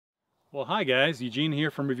Well, hi guys, Eugene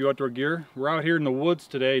here from Review Outdoor Gear. We're out here in the woods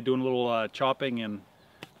today doing a little chopping and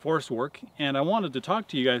forest work, and I wanted to talk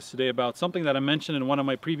to you guys today about something that I mentioned in one of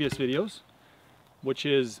my previous videos, which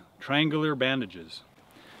is triangular bandages.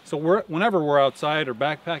 So whenever we're outside or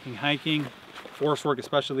backpacking, hiking, forest work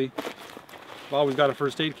especially, I've always got a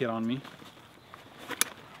first aid kit on me.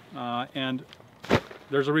 And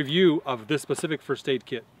there's a review of this specific first aid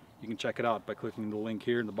kit. You can check it out by clicking the link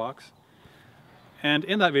here in the box. And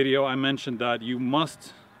in that video I mentioned that you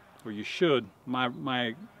must, or you should,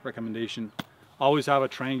 my recommendation, always have a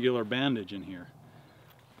triangular bandage in here.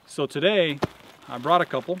 So today I brought a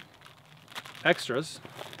couple extras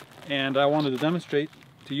and I wanted to demonstrate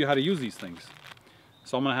to you how to use these things.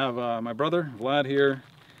 So I'm going to have my brother Vlad here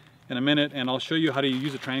in a minute, and I'll show you how to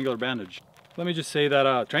use a triangular bandage. Let me just say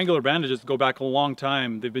that triangular bandages go back a long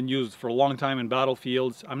time. They've been used for a long time in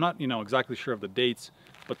battlefields. I'm not exactly sure of the dates,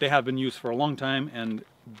 but they have been used for a long time, and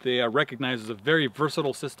they are recognized as a very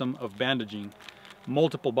versatile system of bandaging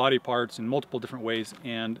multiple body parts in multiple different ways,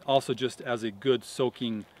 and also just as a good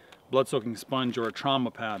blood soaking sponge or a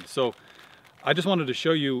trauma pad. So I just wanted to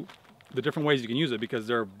show you the different ways you can use it, because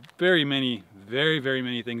there are very many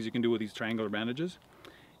things you can do with these triangular bandages.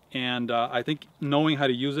 And I think knowing how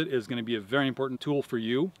to use it is going to be a very important tool for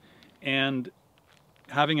you, and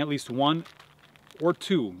having at least one or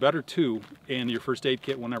two, better two, in your first aid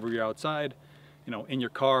kit whenever you're outside, in your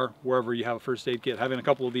car, wherever you have a first aid kit, having a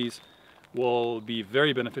couple of these will be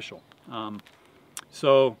very beneficial.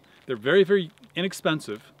 So they're very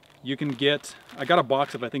inexpensive. You can get, I got a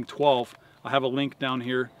box of I think 12. I have a link down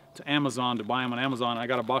here to Amazon to buy them on Amazon. I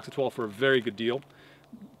got a box of 12 for a very good deal.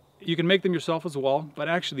 You can make them yourself as well, but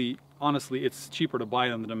actually, honestly, it's cheaper to buy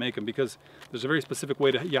them than to make them, because there's a very specific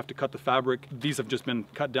way you have to cut the fabric. These have just been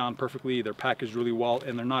cut down perfectly, they're packaged really well,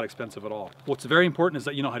 and they're not expensive at all. What's very important is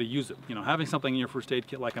that you know how to use it. Having something in your first aid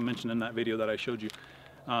kit, like I mentioned in that video that I showed you,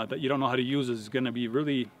 that you don't know how to use is going to be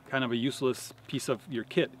really kind of a useless piece of your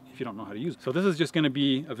kit if you don't know how to use it. So this is just going to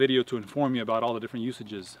be a video to inform you about all the different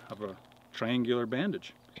usages of a triangular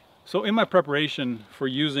bandage. So in my preparation for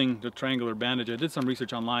using the triangular bandage, I did some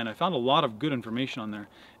research online. I found a lot of good information on there.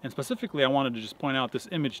 And specifically, I wanted to just point out this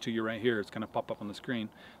image to you right here. It's going to pop up on the screen.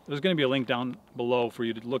 There's going to be a link down below for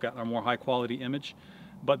you to look at a more high quality image.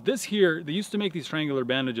 But this here, they used to make these triangular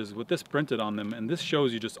bandages with this printed on them, and this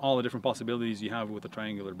shows you just all the different possibilities you have with a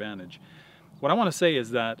triangular bandage. What I want to say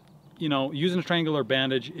is that, using a triangular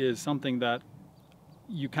bandage is something that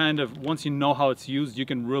you kind of, once you know how it's used, you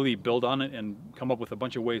can really build on it and come up with a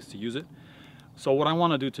bunch of ways to use it. So what I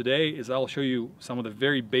want to do today is I'll show you some of the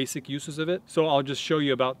very basic uses of it. So I'll just show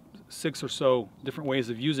you about 6 or so different ways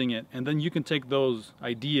of using it, and then you can take those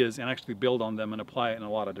ideas and actually build on them and apply it in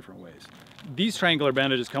a lot of different ways. These triangular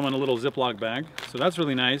bandages come in a little Ziploc bag, so that's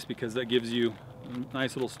really nice because that gives you a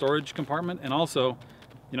nice little storage compartment, and also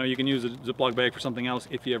you can use a Ziploc bag for something else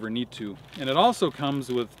if you ever need to. And it also comes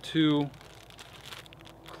with 2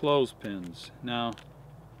 clothespins. Now,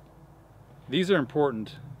 these are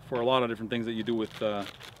important for a lot of different things that you do with the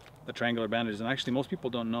triangular bandages, and actually most people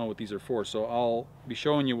don't know what these are for, so I'll be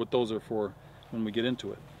showing you what those are for when we get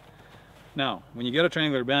into it. Now, when you get a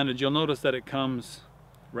triangular bandage, you'll notice that it comes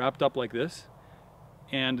wrapped up like this,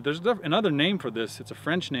 and there's another name for this. It's a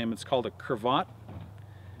French name. It's called a cravat.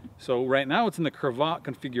 So right now it's in the cravat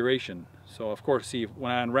configuration. So of course, see,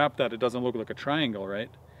 when I unwrap that, it doesn't look like a triangle, right?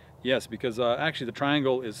 Yes, because actually the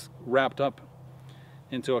triangle is wrapped up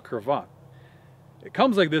into a cravat. It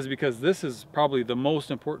comes like this because this is probably the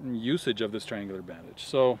most important usage of this triangular bandage.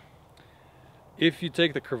 So if you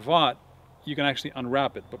take the cravat, you can actually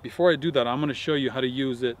unwrap it. But before I do that, I'm going to show you how to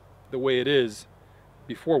use it the way it is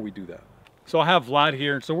before we do that. So I have Vlad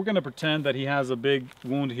here, so we're going to pretend that he has a big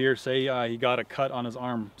wound here. Say he got a cut on his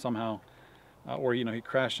arm somehow. Or he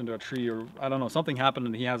crashed into a tree, or I don't know, something happened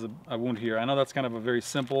and he has a wound here. I know that's kind of a very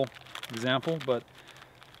simple example, but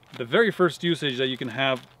the very first usage that you can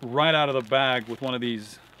have right out of the bag with one of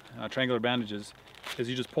these triangular bandages is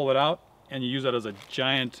you just pull it out and you use that as a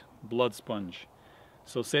giant blood sponge.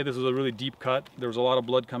 So say this is a really deep cut, there was a lot of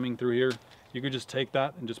blood coming through here, you could just take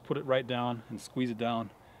that and just put it right down and squeeze it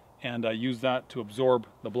down and use that to absorb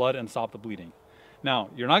the blood and stop the bleeding.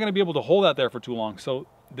 Now, you're not going to be able to hold that there for too long, so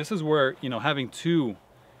this is where, having two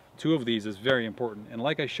of these is very important. And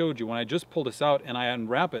like I showed you, when I just pull this out and I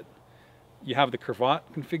unwrap it, you have the cravat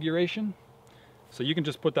configuration. So you can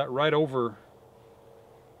just put that right over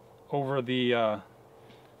the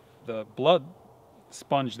blood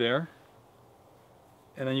sponge there,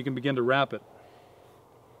 and then you can begin to wrap it.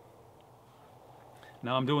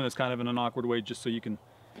 Now I'm doing this kind of in an awkward way just so you can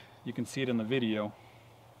see it in the video.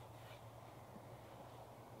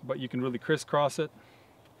 But you can really crisscross it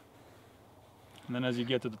And then as you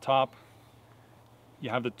get to the top, you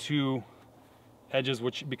have the two edges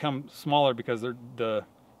which become smaller because they're the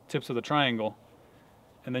tips of the triangle,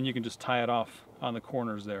 and then you can just tie it off on the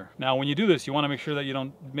corners there. Now when you do this, you want to make sure that you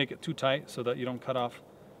don't make it too tight so that you don't cut off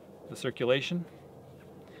the circulation.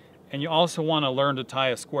 And you also want to learn to tie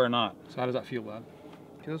a square knot. So how does that feel, Vlad?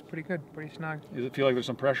 Feels pretty good, pretty snug. Does it feel like there's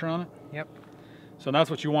some pressure on it? Yep. So that's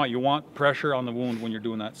what you want. You want pressure on the wound when you're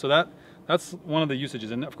doing that. So that's one of the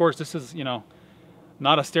usages. And of course this is, you know,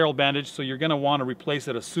 not a sterile bandage, so you're going to want to replace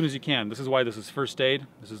it as soon as you can. This is why this is first aid.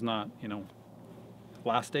 This is not, you know,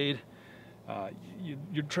 last aid.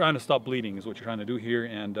 You're trying to stop bleeding is what you're trying to do here,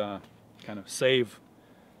 and kind of save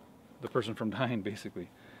the person from dying, basically.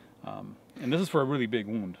 And this is for a really big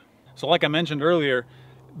wound. So like I mentioned earlier,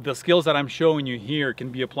 the skills that I'm showing you here can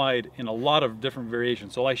be applied in a lot of different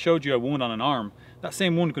variations. So I showed you a wound on an arm. That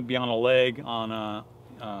same wound could be on a leg, on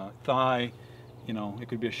a thigh, you know, it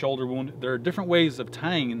could be a shoulder wound. There are different ways of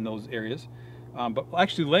tying in those areas, but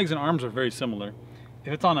actually legs and arms are very similar.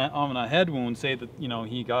 If it's on a head wound, say that, you know,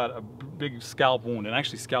 he got a big scalp wound, and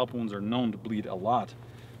actually scalp wounds are known to bleed a lot.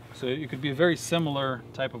 So it could be a very similar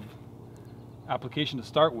type of application to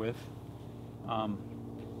start with.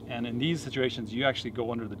 And in these situations, you actually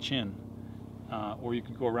go under the chin, or you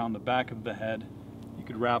could go around the back of the head. You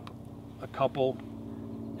could wrap a couple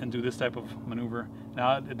and do this type of maneuver.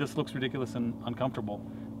 Now, this looks ridiculous and uncomfortable,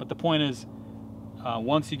 but the point is,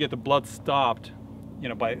 once you get the blood stopped, you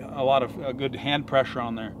know, by a lot of good hand pressure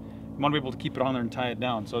on there, you want to be able to keep it on there and tie it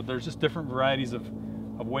down. So there's just different varieties of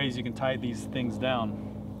ways you can tie these things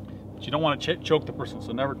down, but you don't want to choke the person,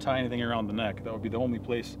 so never tie anything around the neck. That would be the only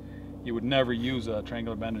place you would never use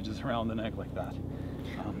triangular bandages around the neck like that,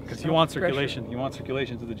 because you want circulation. You want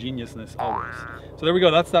circulation to the geniusness always. So there we go.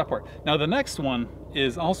 That's that part. Now the next one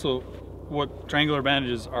is also what triangular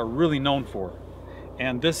bandages are really known for,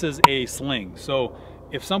 and this is a sling. So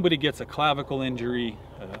if somebody gets a clavicle injury,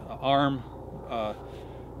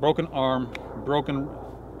 broken arm, broken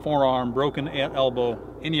forearm, broken elbow,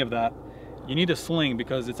 any of that, you need a sling,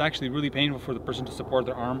 because it's actually really painful for the person to support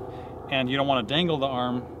their arm, and you don't want to dangle the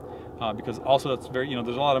arm, because also that's very, you know,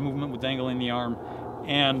 there's a lot of movement with dangling the arm,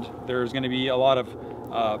 and there's going to be a lot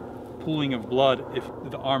of pooling of blood if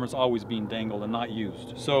the arm is always being dangled and not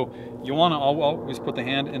used. So you want to always put the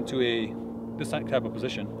hand into this type of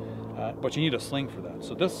position, but you need a sling for that.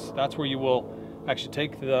 So that's where you will actually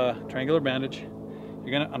take the triangular bandage.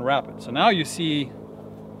 You're going to unwrap it. So now you see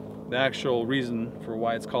the actual reason for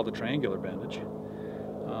why it's called a triangular bandage.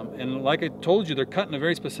 And like I told you, they're cut in a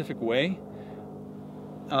very specific way.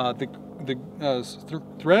 The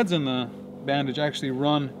threads in the bandage actually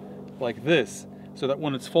run like this, so that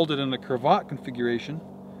when it's folded in a cravat configuration,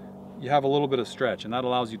 you have a little bit of stretch, and that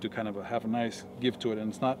allows you to kind of have a nice give to it, and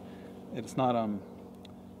it's not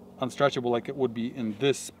unstretchable like it would be in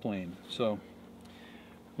this plane. So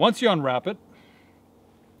once you unwrap it,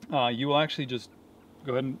 you will actually just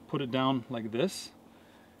go ahead and put it down like this.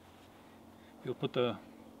 You'll put the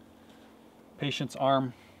patient's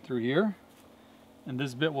arm through here, and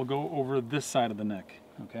this bit will go over this side of the neck,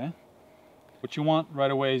 okay? What you want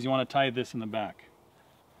right away is you want to tie this in the back.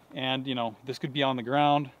 And, you know, this could be on the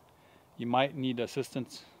ground. You might need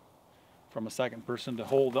assistance from a second person to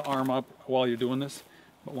hold the arm up while you're doing this.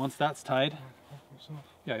 But once that's tied,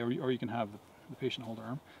 yeah, or you can have the patient hold the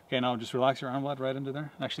arm. Okay, now just relax your arm, Vlad, right into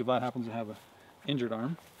there. Actually, Vlad happens to have an injured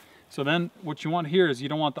arm. So then what you want here is you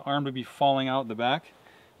don't want the arm to be falling out the back.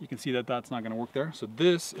 You can see that that's not going to work there. So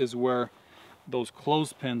this is where those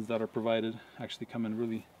clothespins that are provided actually come in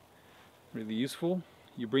really, really useful.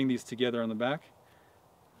 You bring these together on the back,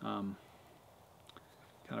 kind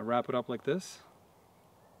of wrap it up like this,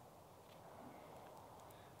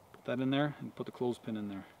 put that in there, and put the clothespin in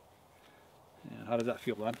there. And how does that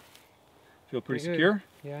feel, Vlad? Feel pretty secure?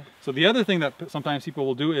 Yeah. So the other thing that sometimes people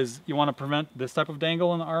will do is you want to prevent this type of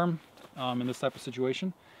dangle in the arm in this type of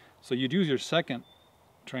situation. So you'd use your second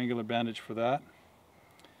triangular bandage for that.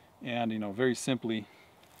 And, you know, very simply,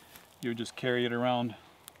 you would just carry it around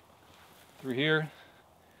through here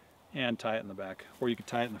and tie it in the back, or you could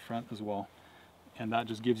tie it in the front as well. And that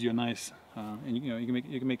just gives you a nice, and you know,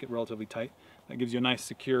 you can make it relatively tight. That gives you a nice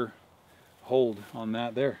secure hold on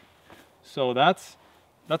that there. So that's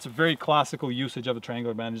a very classical usage of a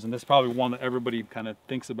triangular bandage, and this is probably one that everybody kind of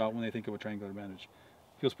thinks about when they think of a triangular bandage.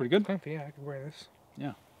 Feels pretty good? Yeah, I can wear this.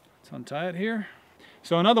 Yeah. Let's untie it here.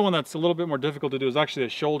 So another one that's a little bit more difficult to do is actually a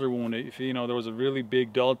shoulder wound. If you know there was a really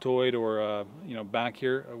big deltoid or you know, back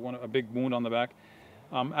here, a big wound on the back.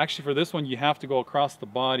 Actually, for this one, you have to go across the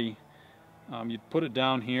body. You'd put it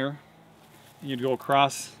down here, and you'd go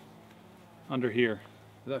across under here.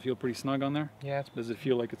 Does that feel pretty snug on there? Yeah. Does it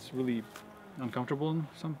feel like it's really uncomfortable in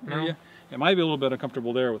some No. area? It might be a little bit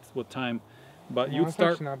uncomfortable there with time, but No, you'd it's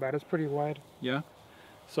start. actually not bad. It's pretty wide. Yeah.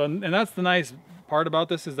 So, and that's the nice part about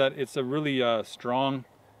this, is that it's a really strong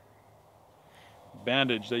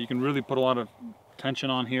bandage that you can really put a lot of tension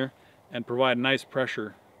on here and provide nice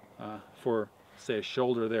pressure for, say, a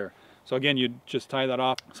shoulder there. So again, you just tie that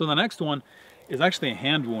off. So the next one is actually a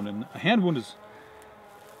hand wound, and a hand wound is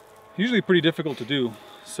usually pretty difficult to do.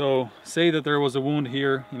 So say that there was a wound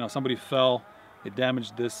here, you know, somebody fell, it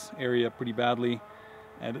damaged this area pretty badly,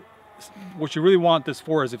 and what you really want this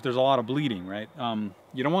for is if there's a lot of bleeding, right?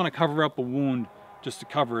 You don't want to cover up a wound just to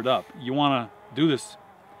cover it up. You want to do this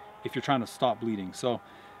if you're trying to stop bleeding. So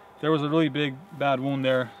if there was a really big bad wound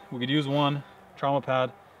there, we could use one trauma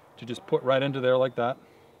pad to just put right into there like that.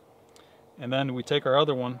 And then we take our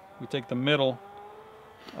other one, we take the middle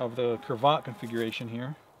of the cravat configuration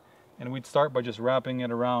here, and we'd start by just wrapping it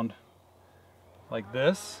around like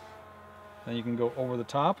this. Then you can go over the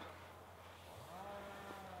top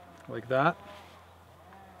like that,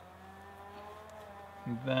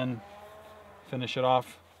 and then finish it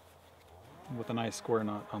off with a nice square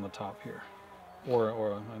knot on the top here,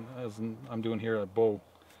 or as I'm doing here, a bow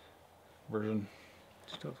version.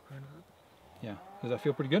 Still square knot. Yeah, does that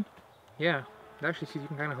feel pretty good? Yeah, it actually, see, you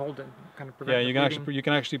can kind of hold it, kind of Yeah, prevent you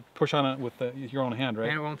can actually push on it with your own hand, right?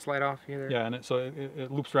 And it won't slide off either. Yeah, and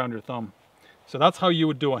it loops around your thumb. So that's how you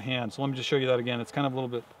would do a hand. So let me just show you that again. It's kind of a little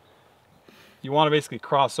bit, you want to basically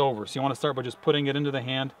cross over. So you want to start by just putting it into the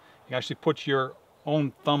hand. You actually put your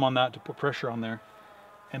own thumb on that to put pressure on there.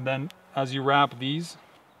 And then as you wrap these,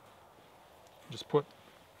 just put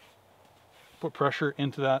pressure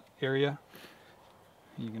into that area.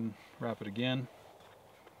 You can wrap it again.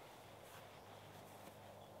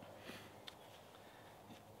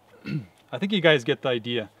 I think you guys get the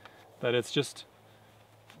idea that it's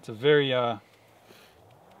a very,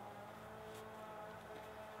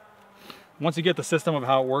 once you get the system of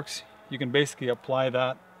how it works, you can basically apply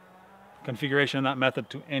that configuration and that method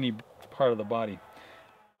to any part of the body.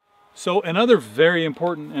 So another very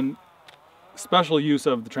important and special use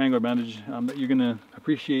of the triangular bandage that you're going to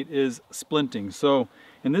appreciate is splinting. So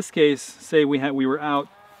in this case, say we were out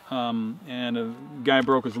and a guy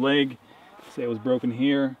broke his leg, say it was broken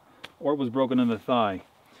here, or it was broken in the thigh.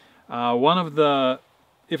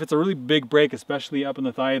 If it's a really big break, especially up in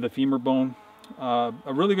the thigh, the femur bone, a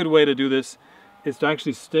really good way to do this is to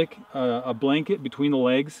actually stick a blanket between the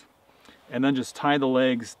legs and then just tie the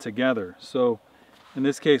legs together. So in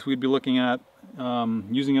this case, we'd be looking at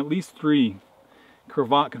using at least 3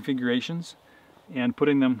 cravat configurations and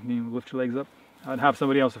putting them, you lift your legs up. I'd have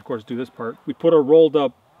somebody else, of course, do this part. We put a rolled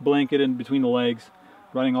up blanket in between the legs,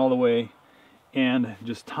 running all the way, and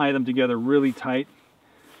just tie them together really tight.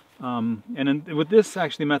 With this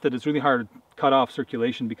actually method, it's really hard to cut off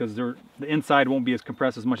circulation because the inside won't be as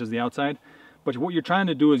compressed as much as the outside. But what you're trying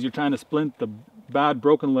to do is you're trying to splint the bad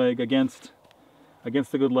broken leg against the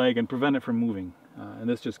good leg and prevent it from moving. And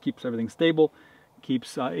this just keeps everything stable,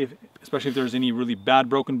 keeps, especially if there's any really bad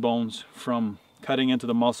broken bones, from cutting into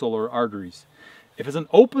the muscle or arteries. If it's an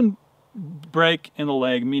open break in the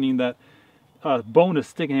leg, meaning that bone is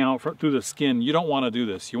sticking out through the skin, you don't want to do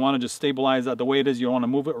this. You want to just stabilize that the way it is. You don't want to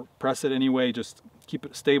move it or press it anyway. Just keep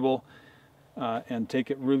it stable and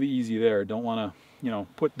take it really easy there. Don't want to,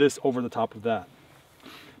 put this over the top of that.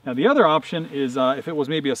 Now the other option is if it was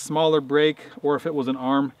maybe a smaller break, or if it was an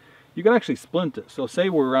arm, you could actually splint it. So say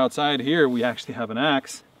we're outside here, we actually have an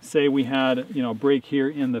axe. Say we had a break here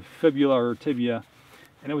in the fibula or tibia,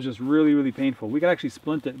 and it was just really, really painful. We could actually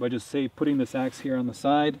splint it by just, say, putting this axe here on the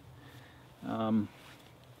side. And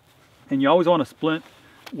you always want to splint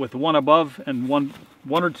with one above and one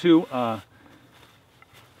or two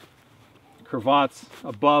cravats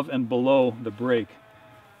above and below the break.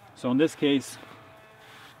 So in this case,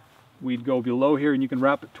 we'd go below here, and you can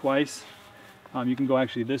wrap it twice. You can go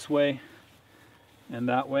actually this way and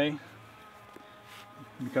that way,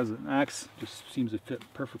 because an axe just seems to fit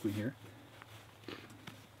perfectly here.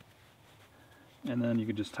 And then you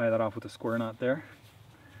can just tie that off with a square knot there.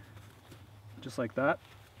 Just like that.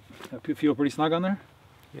 That feel pretty snug on there?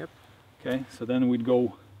 Yep. Okay, so then we'd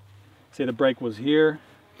go, say the break was here,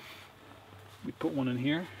 we'd put one in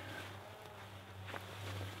here.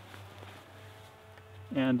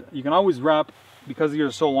 And you can always wrap, because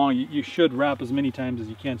you're so long, you should wrap as many times as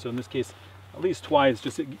you can. So in this case, at least twice,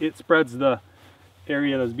 just it spreads the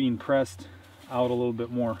area that's being pressed out a little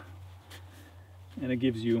bit more. And it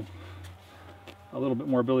gives you a little bit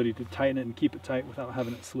more ability to tighten it and keep it tight without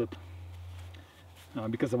having it slip.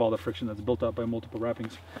 Because of all the friction that's built up by multiple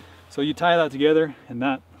wrappings. So you tie that together, and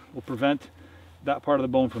that will prevent that part of the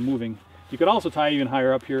bone from moving. You could also tie even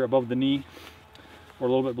higher up here above the knee or a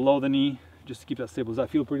little bit below the knee just to keep that stable. Does that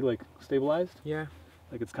feel pretty like stabilized? Yeah.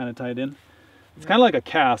 Like it's kind of tied in? It's kind of like a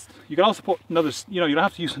cast. You can also put another, you don't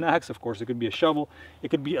have to use an axe, of course. It could be a shovel. It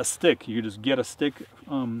could be a stick. You just get a stick,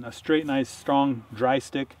 a straight, nice, strong, dry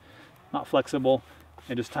stick, not flexible,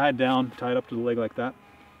 and just tie it down, tie it up to the leg like that.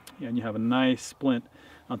 And you have a nice splint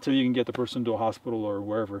until you can get the person to a hospital or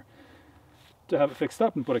wherever to have it fixed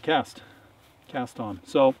up and put a cast on.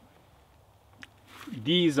 So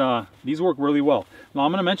these work really well. Now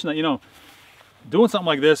I'm going to mention that, doing something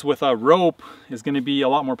like this with a rope is going to be a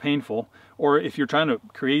lot more painful, or if you're trying to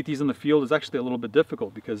create these in the field, it's actually a little bit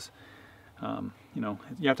difficult because you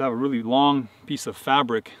have to have a really long piece of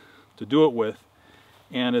fabric to do it with,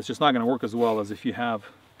 and it's just not going to work as well as if you have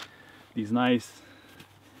these nice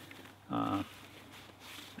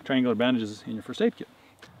triangular bandages in your first aid kit.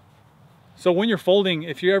 So when you're folding,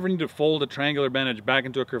 if you ever need to fold a triangular bandage back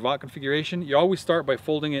into a cravat configuration, you always start by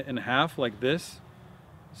folding it in half like this,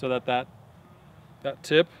 so that that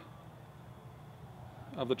tip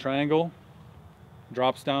of the triangle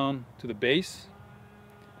drops down to the base,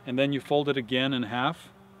 and then you fold it again in half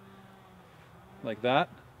like that,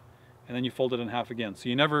 and then you fold it in half again. So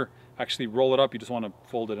you never actually roll it up, you just want to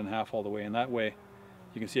fold it in half all the way, and that way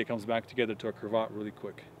you can see it comes back together to a cravat really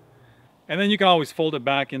quick. And then you can always fold it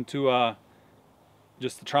back into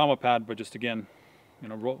just the trauma pad, but just again,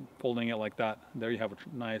 folding it like that. There you have a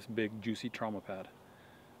nice big juicy trauma pad.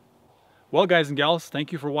 Well, guys and gals,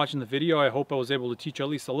 thank you for watching the video. I hope I was able to teach you at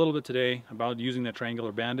least a little bit today about using the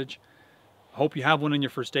triangular bandage. I hope you have one in your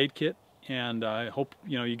first aid kit, and I hope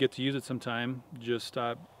you get to use it sometime. Just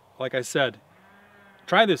like I said,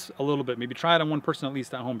 try this a little bit. Maybe try it on one person at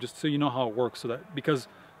least at home, just so you know how it works. Because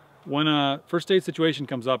when a first aid situation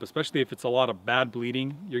comes up, especially if it's a lot of bad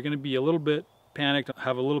bleeding, you're going to be a little bit panicked,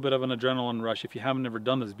 have a little bit of an adrenaline rush if you haven't ever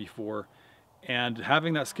done this before. And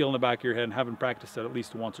having that skill in the back of your head and having practiced it at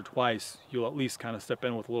least once or twice, you'll at least kind of step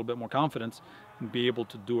in with a little bit more confidence and be able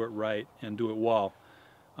to do it right and do it well.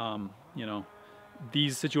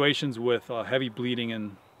 These situations with heavy bleeding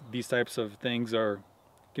and these types of things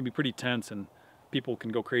can be pretty tense, and people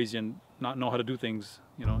can go crazy and not know how to do things,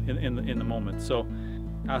 in the moment. So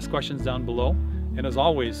ask questions down below, and as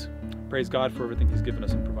always, praise God for everything He's given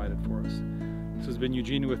us and provided for us. This has been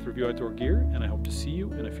Eugene with Review Outdoor Gear, and I hope to see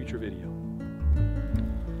you in a future video.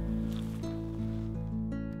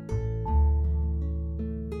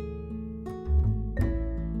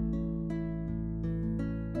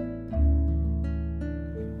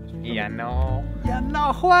 Ya no. Ya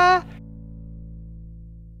no, Juan.